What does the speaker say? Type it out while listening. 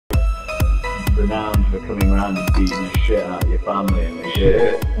renowned for coming around and beating the shit out of your family and the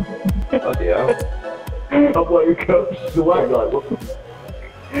shit. Bloody hell. I woke up sweat like, what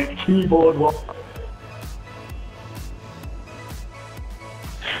the keyboard what?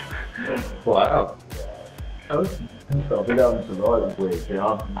 Wow. I've been having some right week.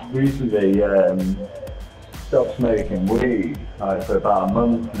 I've recently stopped smoking weed like, for about a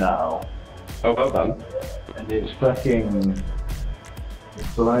month now. Oh, well done. And it's fucking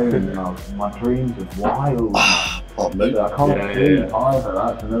blown my dreams are wild. I can't sleep either,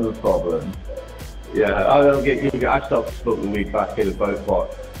 that's another problem. Yeah, I'll get you. I stopped smoking weed back in about,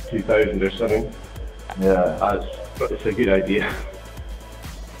 what, 2000 or something. Yeah. It's a good idea.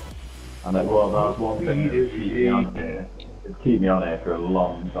 And well, that's one thing that would keep me on here. It'd keep me on here for a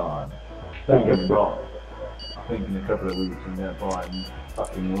long time. Don't get me wrong. I think in a couple of weeks I'm going to buy a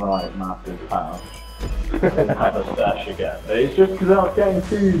fucking right massive house and have a stash again. But it's just because I was getting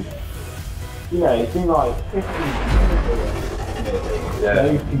too, you know, it's been like 15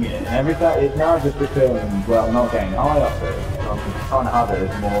 smoking it and everything. It's now just become, well, I'm not getting high off it. I'm just trying to have it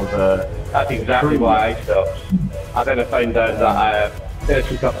as more of a... That's exactly why I stopped. I then found out that I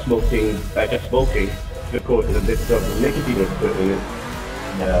took up smoking, just smoking, because of the bit of nicotine was put in it.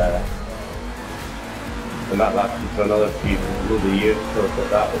 Yeah. And that lasted for another few years, so I put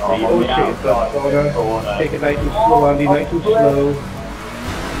that with the Oh, shit, it's got corner. Take it nice and slow, Andy, nice and slow.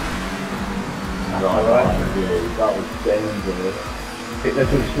 That's alright. That was dangerous. Take this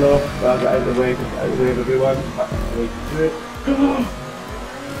one slow, I'll get out of the way of everyone. That's the way to do it.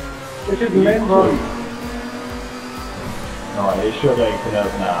 This is mental. No, it should open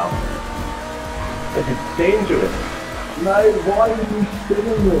up now. This is dangerous. No, why are you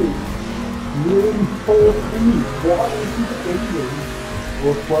spinning me? You're in 4 feet. Why are you spinning me?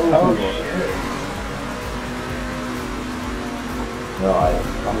 Or 12 Oh feet. shit. Right,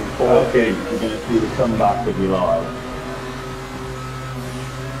 I'm in 4 feet. You're going to see the comeback of your life.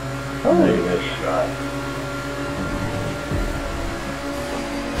 Oh, there you go. Right.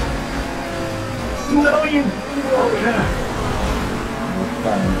 No, you fucker!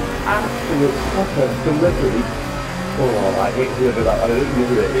 Absolute fucker delivery. Oh, I hate whoever that. I don't know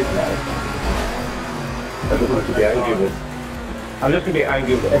who it is now. I don't want to be angry with. I'm just going to be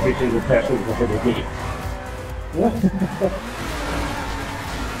angry with every single person who's ever me.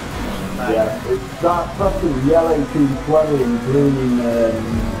 Yeah, it's that fucking yellow 220 and green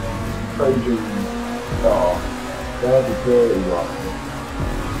Trojan car. They're the dirty ones.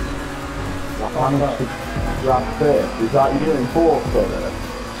 I managed to grab this. Is that you in 4th colour?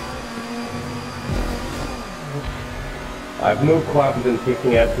 I have no qualms in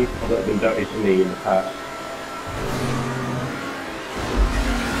taking out people that have been dirty to me in the past.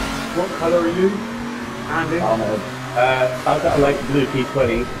 What colour are you, Andy? I've got a light blue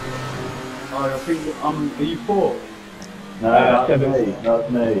T20. Oh, I think, are you 4? No, that's 7. me. That's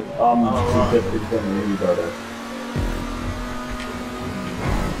me. I'm 50% you, brother.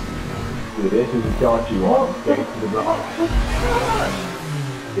 Dude, this is a dodgy one. Go to the right.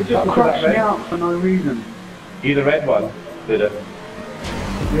 It just crashed me out for no reason. You the red one, did it?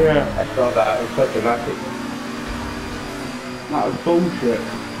 Yeah. I saw that, it was so dramatic. That was bullshit.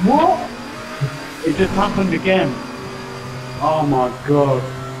 What? It just happened again. Oh my god.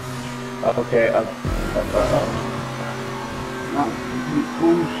 Okay, That's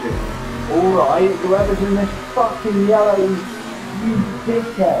bullshit. Alright, whoever's in this fucking yellow, you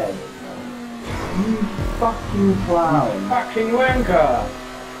dickhead. You fucking clown. fucking wanker!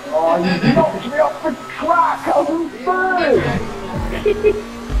 Oh, you knocked me off the track! I was in third!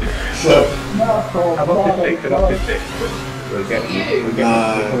 How about this thing? Off this thing? We're getting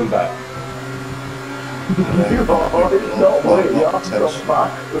coming back. It's not waiting, I'm come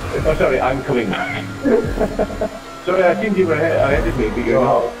back. Oh, sorry, I'm coming back. Sorry, I think you were ahead of me, but you're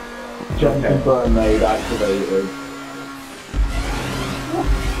not. Jumping button mode activated.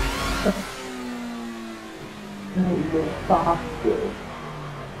 You bastard.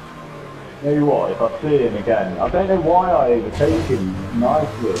 You know what, if I see him again, I don't know why I overtake him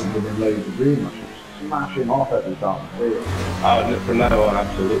nicely and give him loads of room. I should just smash him off every time I see him. Oh, from now on,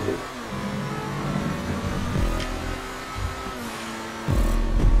 absolutely.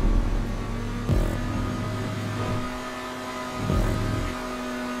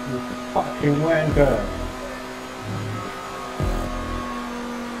 Fucking wanker.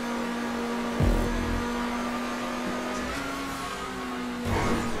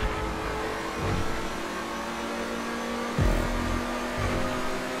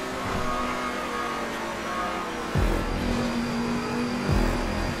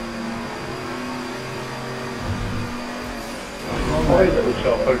 Why is it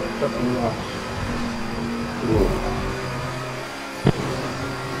shot for something else? Oh,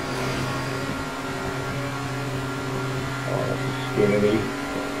 that's scary.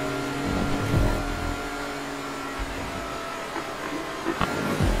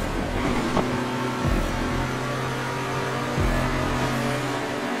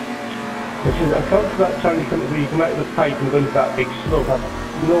 I come to that turn where you come out of the pipe and go into that big slope. I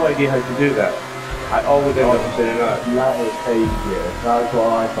have no idea how to do that. I always end up sitting out. Let it take you. That's what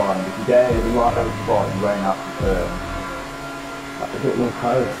I find. If you get in the right spot, you won't have to turn. I don't know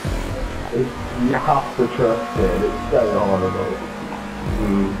how. You have to trust it. It's so horrible.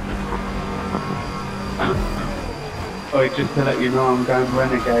 Oh, just to let you know, I'm going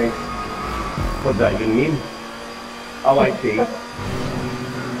renegade. What does that even mean? Oh, I see.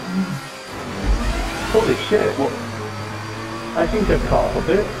 Holy shit, what? I seem to have caught up a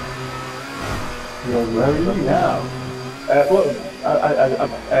bit. Where are you now?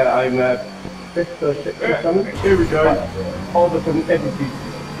 I'm 5th or 6th or something. Here we go. All of a sudden,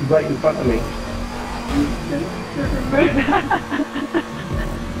 everybody's right in front of me.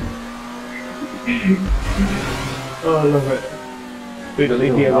 Oh, I love it. Dude,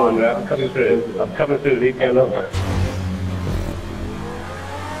 leave me alone, right? I'm coming through. I'm coming through, leave me alone.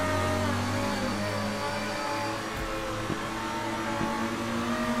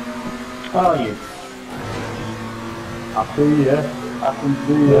 How are you? I see you. I can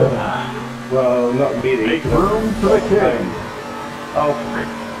see you. Well, not really. Make room for the king. Oh,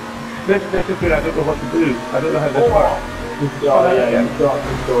 this is good. I don't know what to do. I don't know how this works.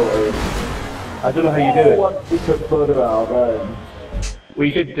 I don't know how you do it. Once you took blood out, then.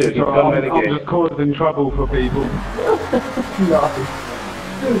 We should do it. You've So gone I'm renegade. just causing trouble for people. No.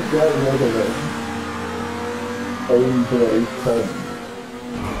 Just get rid of it. Aim for it.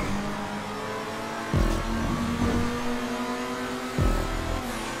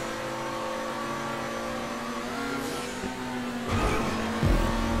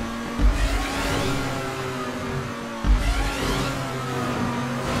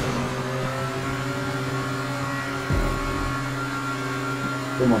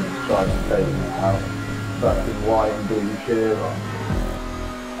 Someone just tried to take me out. That's his white and blue shirt on.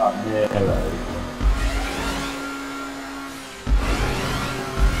 That Nero.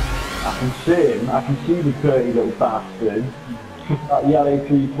 I can see him. I can see the dirty little bastard. That yellow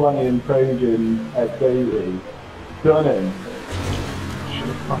P20 and Trojan X80. Done him. Should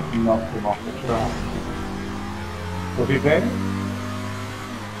have fucking knocked him off the track. What's his name?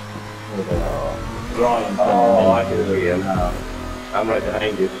 There they are. Ryan. Oh, I can see him now. I'm right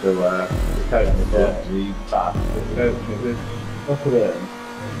behind you, so it's out of the Dirty bastard. Look at him.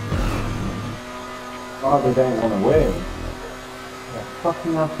 Oh, they don't want to win. Yeah,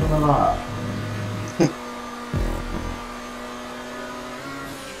 fucking have some of that.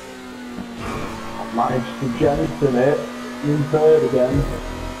 I managed to jettison it in third again.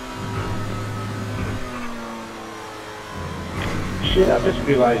 Shit, I've just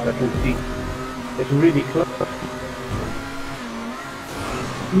realised I can see it's really close.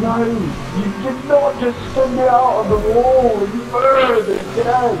 No, you did not just send it out of the wall in third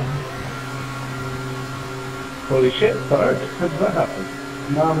again. Holy shit, third. How did that happen?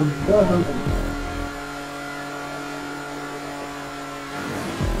 No, he doesn't.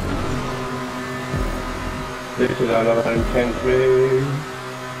 This is another intense race.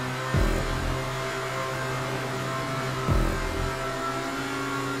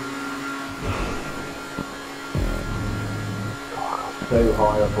 So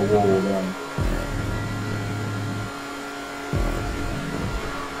high up a wall then.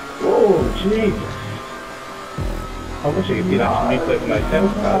 Oh, Jesus. I wish I could be actually replay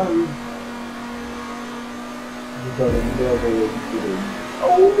myself, man.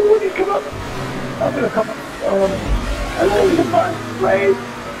 Oh, he's come up. I'm gonna come up. I'm going to first place.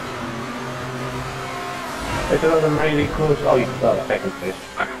 It's another really close. Oh, you got second place.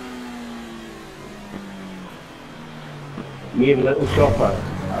 Me and Little Shopper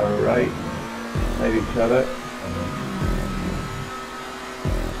are right beside each other.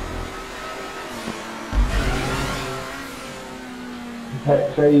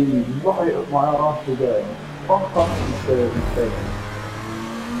 X80 right up my arse again. Fuck off and 36.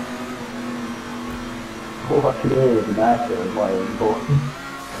 All I can hear is an echo of my own voice.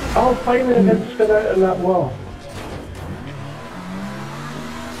 Oh, finally I didn't spin out on that wall.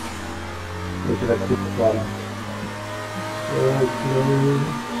 Which is a good one.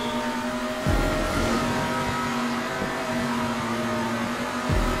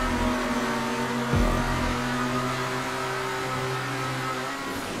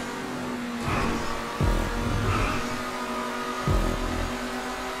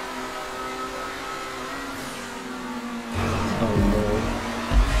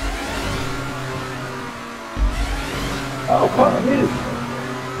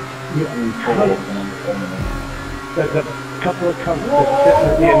 getting fourth and I'm coming. There's a couple of cunts just sitting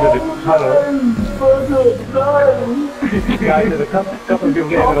at the end of the tunnel. Guys, there's a couple of people at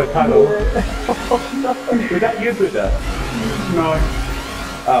the end of the tunnel. Was that you, Buddha? No.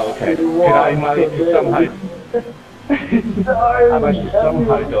 Oh, okay. Did I manage to somehow... I managed to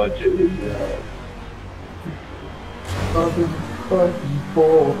somehow dodge it. Fucking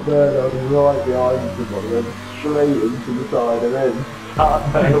fourth there, I was right behind somebody, went straight into the side and then sat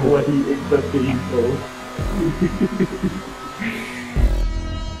there waiting for people.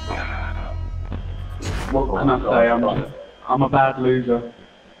 What can I say? I'm a bad loser.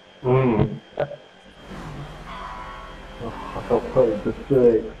 Mm. I got put into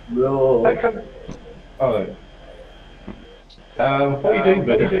six. No. Oh. What are you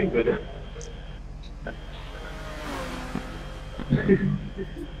doing, Buddha?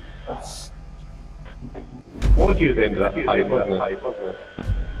 What would you think of that pipe, wasn't it?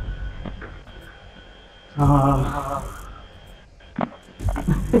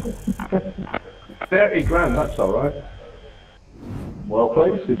 30 grand, that's alright. Well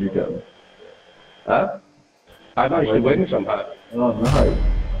placed did you go? Huh? I managed to win somehow. Oh no.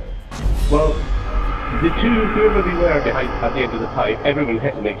 Well, the two, whoever they were behind at the end of the pipe, everyone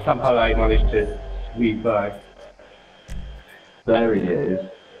hit me. Somehow I managed to weave by. There he is.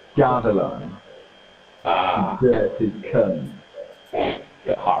 Gavilan. Ah. Dirty cunt.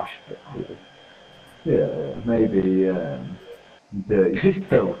 Bit harsh. Yeah, maybe dirty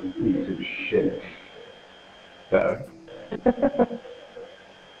filthy piece of shit. Better.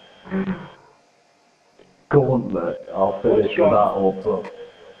 Gauntlet, I'll finish with that or put.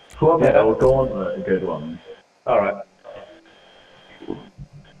 Plummet or Gauntlet are good ones. Alright.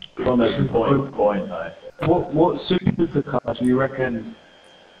 Plummet's point though. What supercar do you reckon?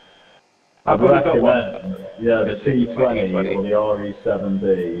 I've only got one. Yeah, the T20 or the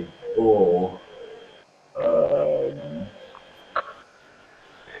RE7B or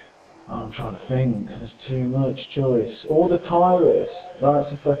I'm trying to think, there's too much choice. Or the Tyrus,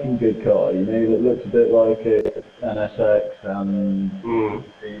 that's a fucking good car, you know, that looks a bit like an NSX and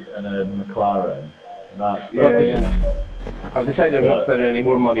a McLaren. That's I've decided I'm not spending any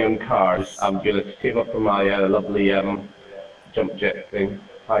more money on cars. I'm going to save up for my lovely jump jet thing,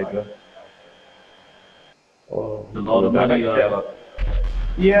 Hydra. a lot of money though.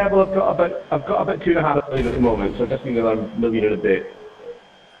 Yeah, well I've got about 2.5 million at the moment, so I just need another million and a bit.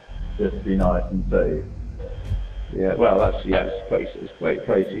 Just to be nice and safe. Yeah, well it's quite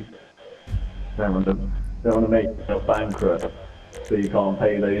crazy. Don't want to make yourself bankrupt so you can't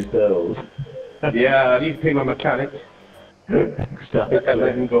pay those bills. Yeah, I need to pay my mechanic. Exactly. And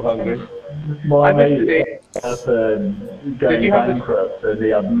let him go hungry. My mate Did you have bankrupt and he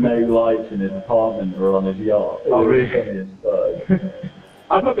had no lights in his apartment or on his yacht. Oh, really? It was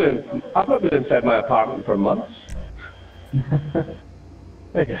I've not been inside my apartment for months.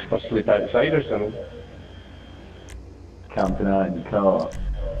 I guess I'll sleep outside or something. camping out in the car.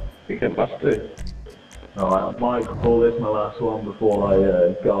 I think it must do. Alright, I might call this my last one before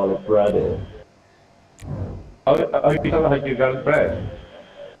I garlic bread it. Oh, you don't know how to do garlic bread?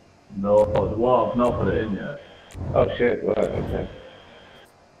 No, well, I've not put it in yet. Oh shit, right, okay.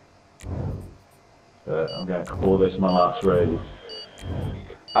 I'm going to call this my last race.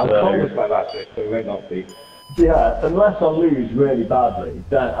 I'll call this my last race, but it might not be. Yeah, unless I lose really badly,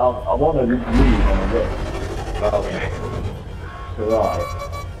 then I want to leave on a win. Okay. So right,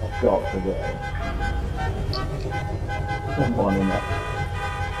 I've got to go. Someone in that.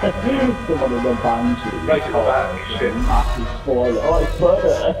 Someone in the banshee. Right to the back, shit. Massive spoiler. Oh, it's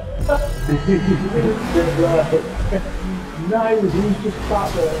butter! No, he's just sat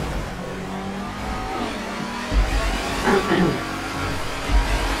there.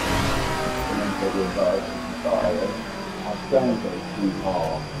 I don't go too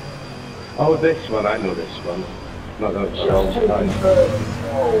hard. Oh, this one, I know this one. Not that it's so time.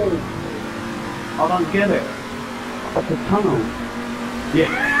 I don't get it. That's a tunnel. Yeah.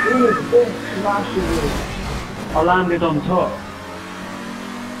 I landed on top.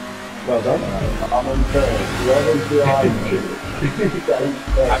 Well done. I'm on third. Whoever's behind me.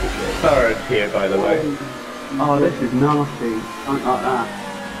 I'm third here, by the way. Oh, this is nasty. Something like that.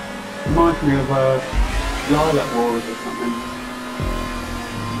 Reminds me of Lilac Wars or something.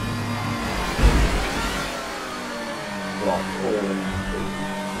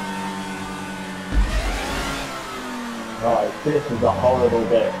 Right, this is a horrible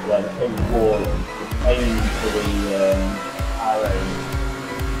bit where the pink wall aims for the arrows.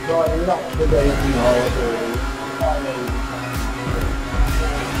 Right, not the racing horrible.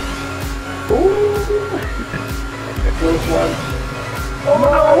 Ooh! First one.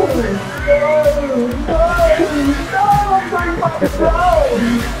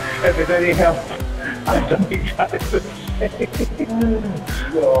 If there's any help, I don't think that is the same.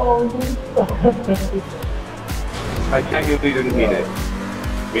 I genuinely didn't mean it. I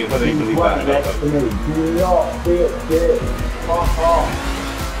mean, whether you believe that or not. Do not be a dick. Fuck off.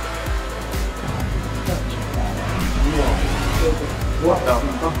 What the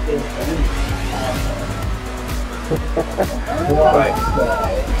fuck is Right. I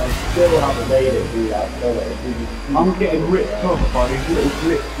still haven't made it through that color. I'm getting ripped off by these little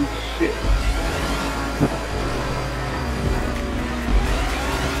blips and shit.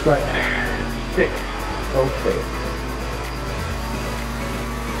 Right. 6. Okay.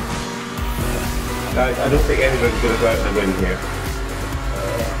 I don't think anyone's going to go out and win here.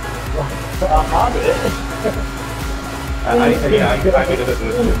 I have it. I made a bit of a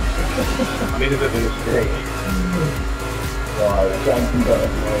mistake. I made a bit of a mistake. Right, Jenkins got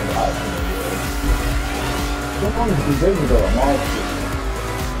it more like someone's invisible on my screen.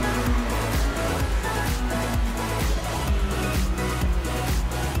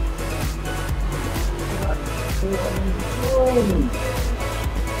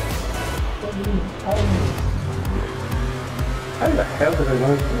 How the hell did I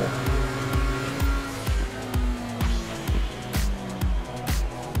know that?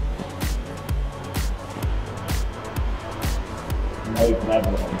 Made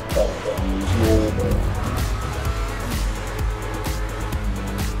Netherlands stuff that I'm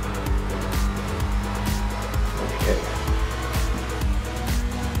Okay.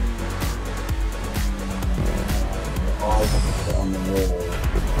 I on the wall.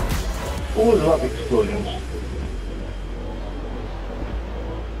 Oh, there's a lot of explosions.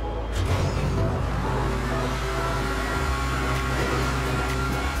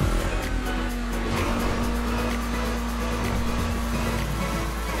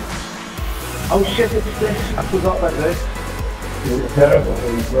 Oh shit, it's this. I forgot about this. It's terrible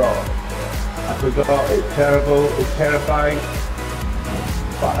what he's brought. I forgot. It's terrible. It's terrifying.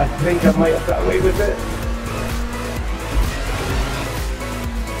 But I think I might have got away with it.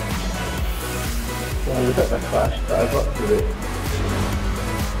 Well, a bit of a flash, but I got through it.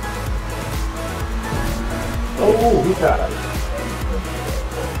 Oh, who's that?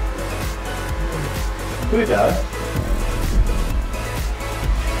 Who does?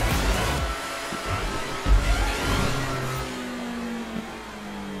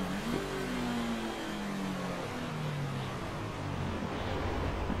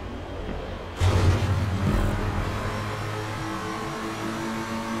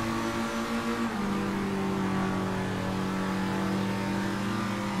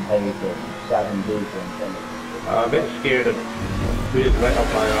 Hayden, 7 people. I'm a bit scared of who is right up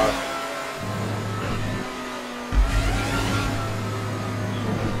my arse.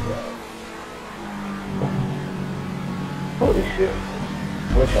 Holy shit.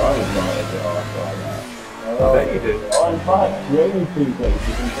 Wish I was right a bit off like that. I bet you did. Oh, in fact, the only 2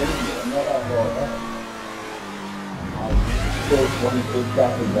 places in England, I'm not that far back. I'm still 22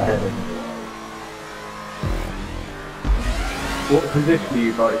 seconds ahead of you. What position are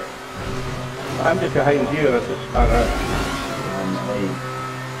you guys? I'm just behind you at this spanner.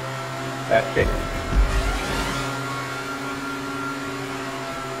 That's it.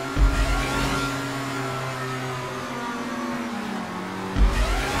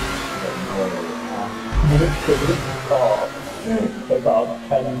 About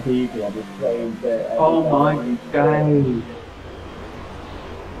 10 people on the same bit. Oh my days.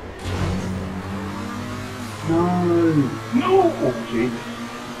 No. No! Oh, jeez.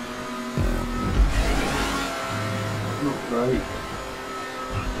 Not great.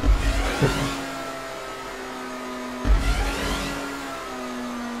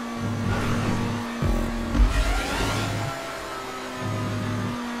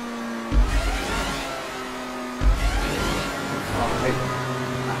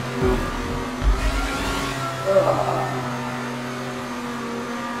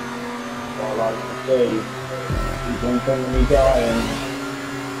 I like to see. He's in front of me dying.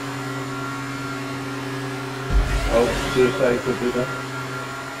 Oh, suicide could do that.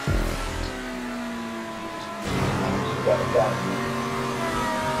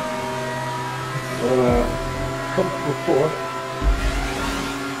 Comfortable 4.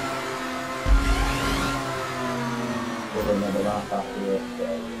 We'll remember that after this, so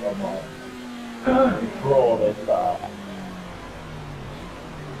come on. Draw this back.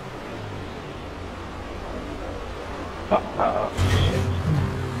 Shit.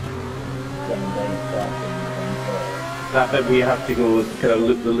 That bit we have to go kind of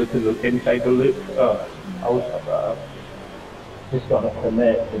loop the loop in the, inside the loop. Oh, I always have that up. Just got to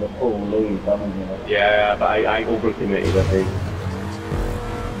commit to the full lead, haven't you? Yeah, but I overcommitted, I think.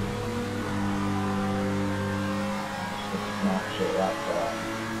 Smash it, that's right.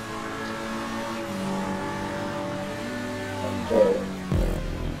 That's it.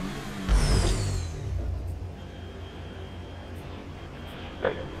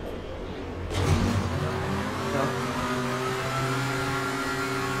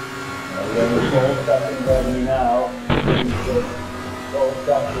 We're only 4 seconds on you now. 4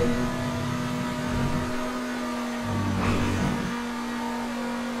 seconds.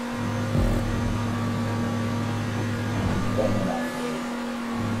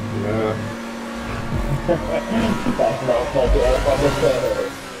 Yeah. That's not like it up on the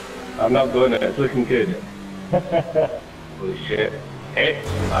surface. I'm not going it, it's looking good. Holy shit. It's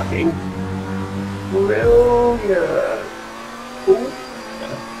fucking brilliant. Ooh.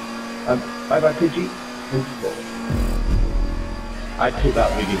 Bye-bye, Pidgey. I took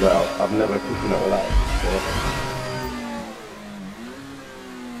that really well. I've never taken it all out before.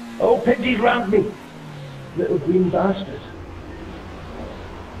 Oh, Pidgey's round me! Little green bastard.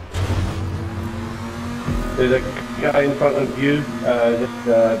 There's a guy in front of you, just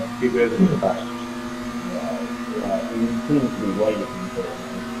beware the little bastard. Yeah, he seems to be waiting for it.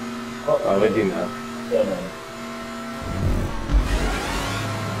 Oh, where's he now? Don't know.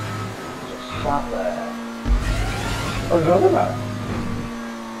 Just sat there. Oh, there's another man.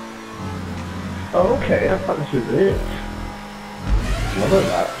 Oh, okay, I thought this was it. Another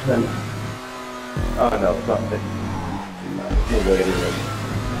lap, then. Oh no, it's not this. No, there's no way it is.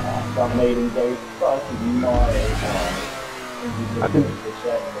 That made him go fucking miles high. I can...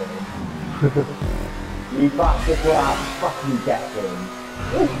 You bastard lap, fucking get him.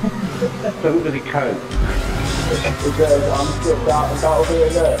 Doesn't really count. It goes, I'm stripped out and that'll be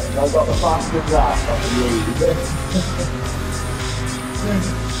enough. And I've got the fastest lap, I can leave.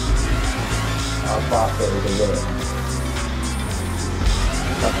 How fast it is a minute.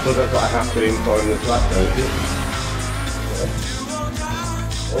 I suppose that's what I have to aim for in this lap, don't you?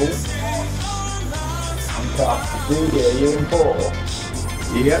 Oh. I'm tough. Are you in 4?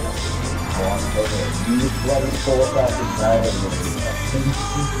 Yep. You 24 seconds now.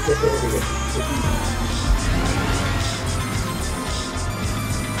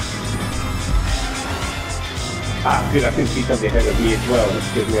 Ah, good, I can see somebody ahead of me as well,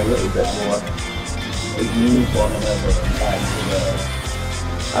 just gives me a little bit more. We use one another and back to the...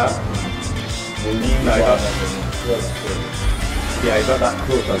 We use No, one got... another and switch to... Yeah, I got that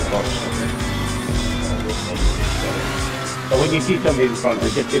close, unfortunately. But when you see somebody in front,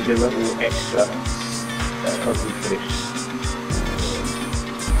 it just gives you a little extra concentration.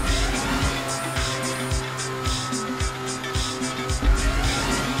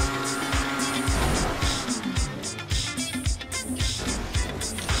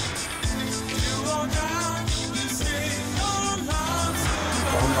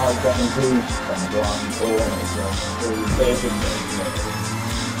 I've gotten boost from the blind corner through Edgington.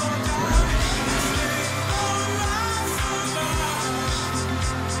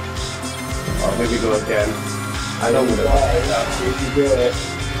 Oh, here we go again. I don't want to do that. If you do it.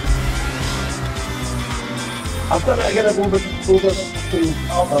 I've done it again, I've over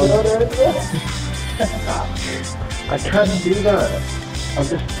I can't do that. I'm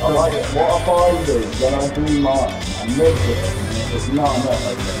just... I like it. What I find is when I do mine, I miss it, and if it's not enough,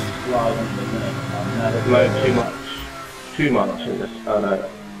 I just slide in the minute. No, too much in this. Oh no.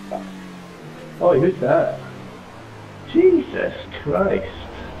 Oh, who's that? Jesus Christ.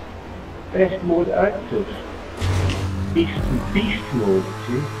 Best mode active. Beast mode,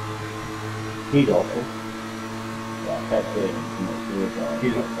 too. He's awful. Yeah, that's it.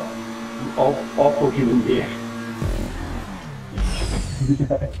 He's an awful human being.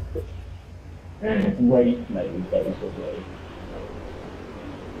 Waste mode, basically.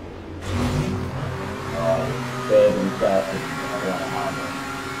 Third and second.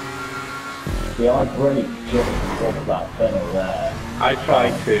 See, I break just off that tunnel there. I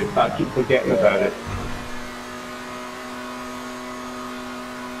tried to, but I keep forgetting about it.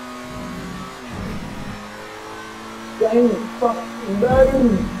 Don't fucking no!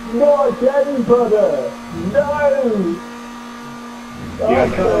 Not again, brother! No! Yeah,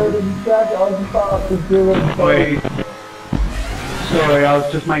 third and second, I was about to do it. Wait. Sorry, I was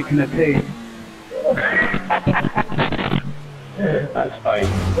just making a tea. That's fine.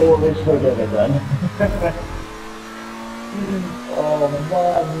 All this forgiven then. Oh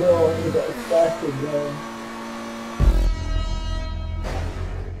man, no, you got a second then.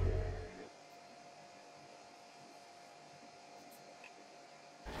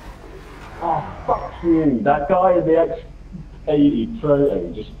 Oh, fuck you. That guy in the 80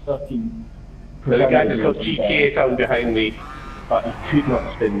 proto, just fucking... So the guy just got GTA down behind me, but he could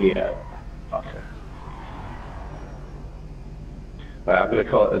not spin me out. Fucker. Right, I'm going to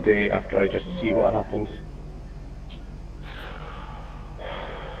call it a day after I just see what happens.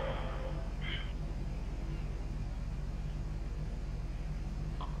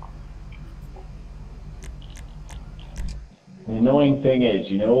 The annoying thing is,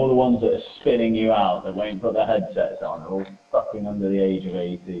 you know, all the ones that are spinning you out that won't put their headsets on are all fucking under the age of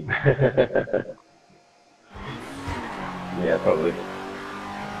 18. Yeah, probably.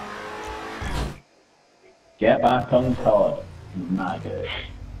 Get back on COD, maggot.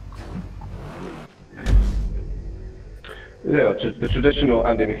 Yeah, just the traditional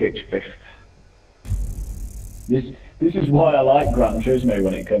Andy McH fifth. This is why I like Gran Turismo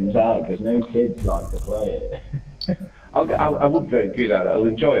when it comes out, because no kids like to play it. I would be very good at it. I'll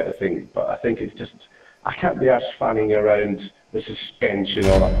enjoy it, I think, but I think it's just I can't be arsed fanning around the suspension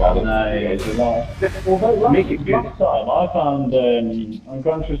or that bother. No, it's a lot. Although Make it good. last time I found on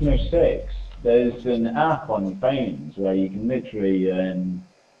Gran Turismo 6, there's an app on your phones where you can literally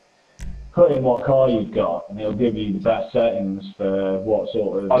put in what car you've got, and it'll give you the best settings for what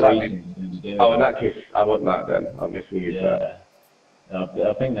sort of racing you're going to do. Oh, in that case, I want that then. I'll just use that.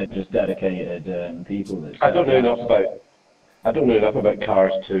 I think they're just dedicated people that. I don't know enough about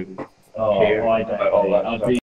cars to care I don't about all that think. stuff.